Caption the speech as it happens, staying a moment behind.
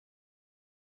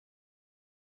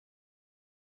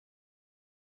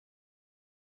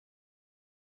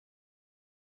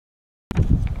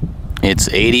It's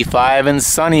 85 and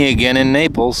sunny again in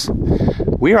Naples.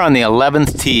 We are on the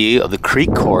 11th tee of the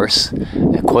Creek course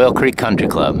at Quail Creek Country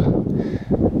Club.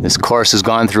 This course has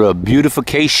gone through a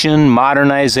beautification,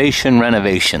 modernization,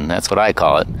 renovation. That's what I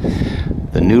call it.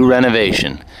 The new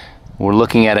renovation. We're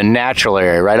looking at a natural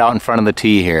area right out in front of the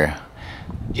tee here.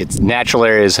 Its natural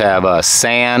areas have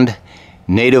sand,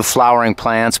 native flowering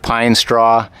plants, pine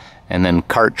straw, and then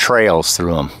cart trails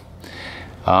through them.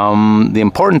 The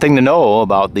important thing to know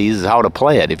about these is how to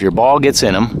play it. If your ball gets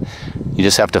in them, you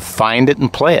just have to find it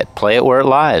and play it. Play it where it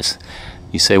lies.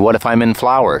 You say, what if I'm in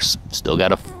flowers? Still got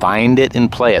to find it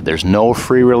and play it. There's no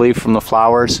free relief from the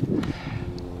flowers.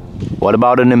 What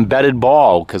about an embedded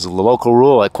ball? Because the local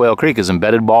rule at Quail Creek is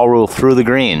embedded ball rule through the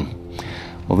green.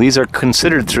 Well, these are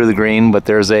considered through the green, but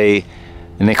there's an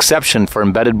exception for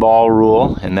embedded ball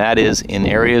rule, and that is in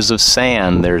areas of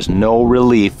sand, there's no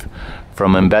relief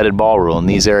from embedded ball rule, and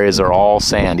these areas are all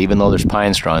sand, even though there's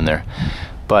pine straw in there.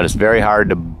 But it's very hard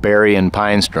to bury in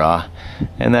pine straw,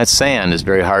 and that sand is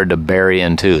very hard to bury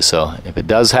in too. So if it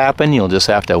does happen, you'll just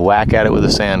have to whack at it with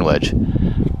a sand wedge,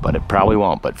 but it probably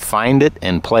won't. But find it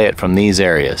and play it from these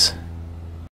areas.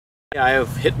 I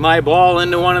have hit my ball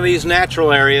into one of these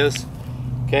natural areas.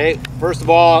 Okay, first of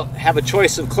all, have a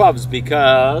choice of clubs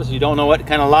because you don't know what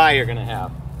kind of lie you're going to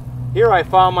have. Here I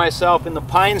found myself in the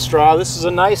pine straw. This is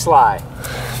a nice lie.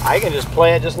 I can just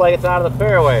play it just like it's out of the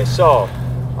fairway. So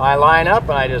I line up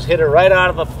and I just hit it right out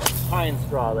of the pine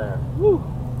straw there. Woo.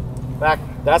 In fact,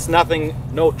 that's nothing,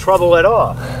 no trouble at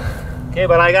all. Okay,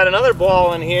 but I got another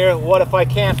ball in here. What if I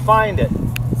can't find it?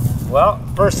 Well,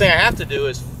 first thing I have to do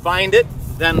is find it,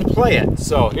 then play it.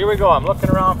 So here we go. I'm looking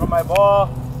around for my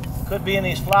ball. Could be in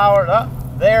these flowers. Oh,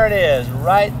 there it is,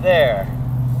 right there.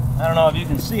 I don't know if you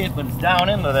can see it, but it's down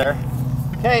into there.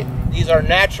 Okay, these are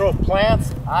natural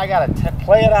plants. I gotta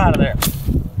play it out of there.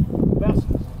 Best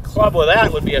club with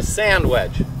that would be a sand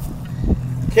wedge.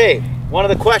 Okay, one of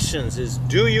the questions is,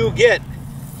 do you get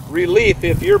relief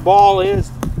if your ball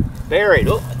is buried?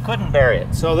 Oh, I couldn't bury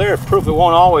it. So there's proof it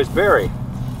won't always bury.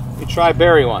 You try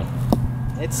bury one.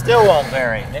 It still won't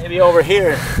bury. Maybe over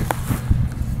here.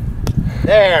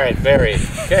 There, it buried.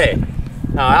 Okay.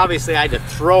 Now, obviously, I had to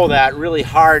throw that really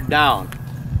hard down.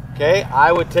 Okay,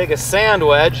 I would take a sand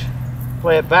wedge,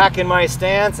 play it back in my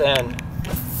stance, and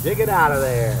dig it out of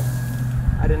there.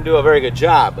 I didn't do a very good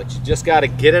job, but you just got to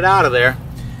get it out of there.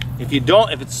 If you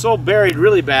don't, if it's so buried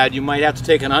really bad, you might have to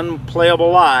take an unplayable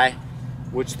lie,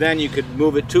 which then you could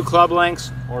move it 2 club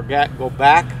lengths or go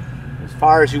back as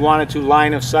far as you wanted to,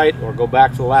 line of sight, or go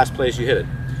back to the last place you hit it.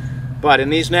 But in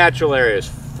these natural areas,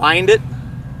 find it,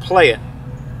 play it.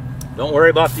 Don't worry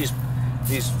about these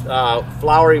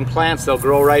flowering plants, they'll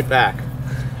grow right back.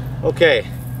 Okay,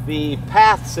 the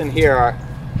paths in here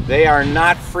they are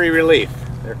not free relief.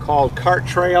 They're called cart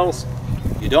trails.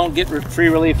 You don't get free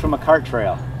relief from a cart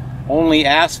trail. Only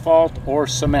asphalt or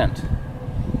cement.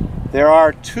 There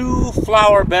are 2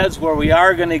 flower beds where we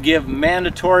are going to give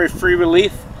mandatory free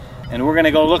relief, and we're going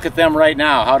to go look at them right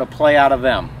now, how to play out of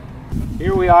them.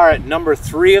 Here we are at number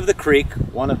 3 of the creek,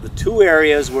 one of the 2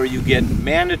 areas where you get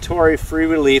mandatory free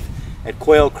relief at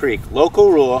Quail Creek.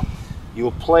 Local rule, you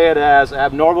will play it as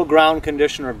abnormal ground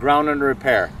condition or ground under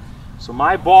repair. So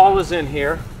my ball is in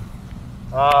here.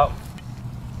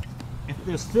 If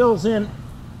this fills in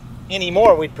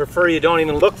anymore, we'd prefer you don't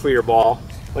even look for your ball.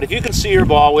 But if you can see your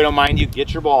ball, we don't mind, you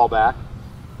get your ball back.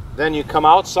 Then you come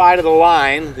outside of the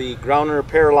line, the ground and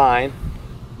repair line,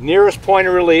 nearest point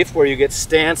of relief where you get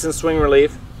stance and swing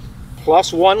relief,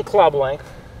 plus 1 club length.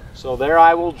 So there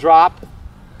I will drop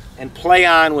and play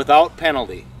on without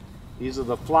penalty. These are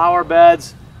the flower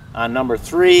beds on number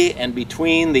 3 and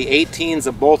between the 18s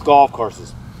of both golf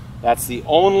courses. That's the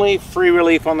only free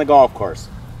relief on the golf course.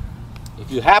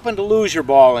 If you happen to lose your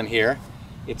ball in here,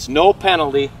 it's no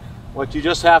penalty. What you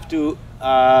just have to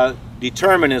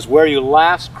determine is where you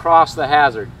last crossed the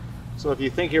hazard. So if you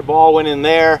think your ball went in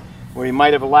there, where you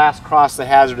might have last crossed the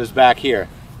hazard is back here.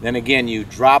 Then again, you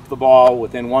drop the ball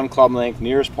within 1 club length,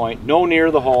 nearest point, no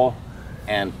near the hole,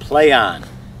 and play on.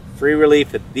 Free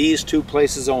relief at these 2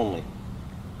 places only.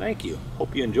 Thank you.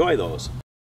 Hope you enjoy those.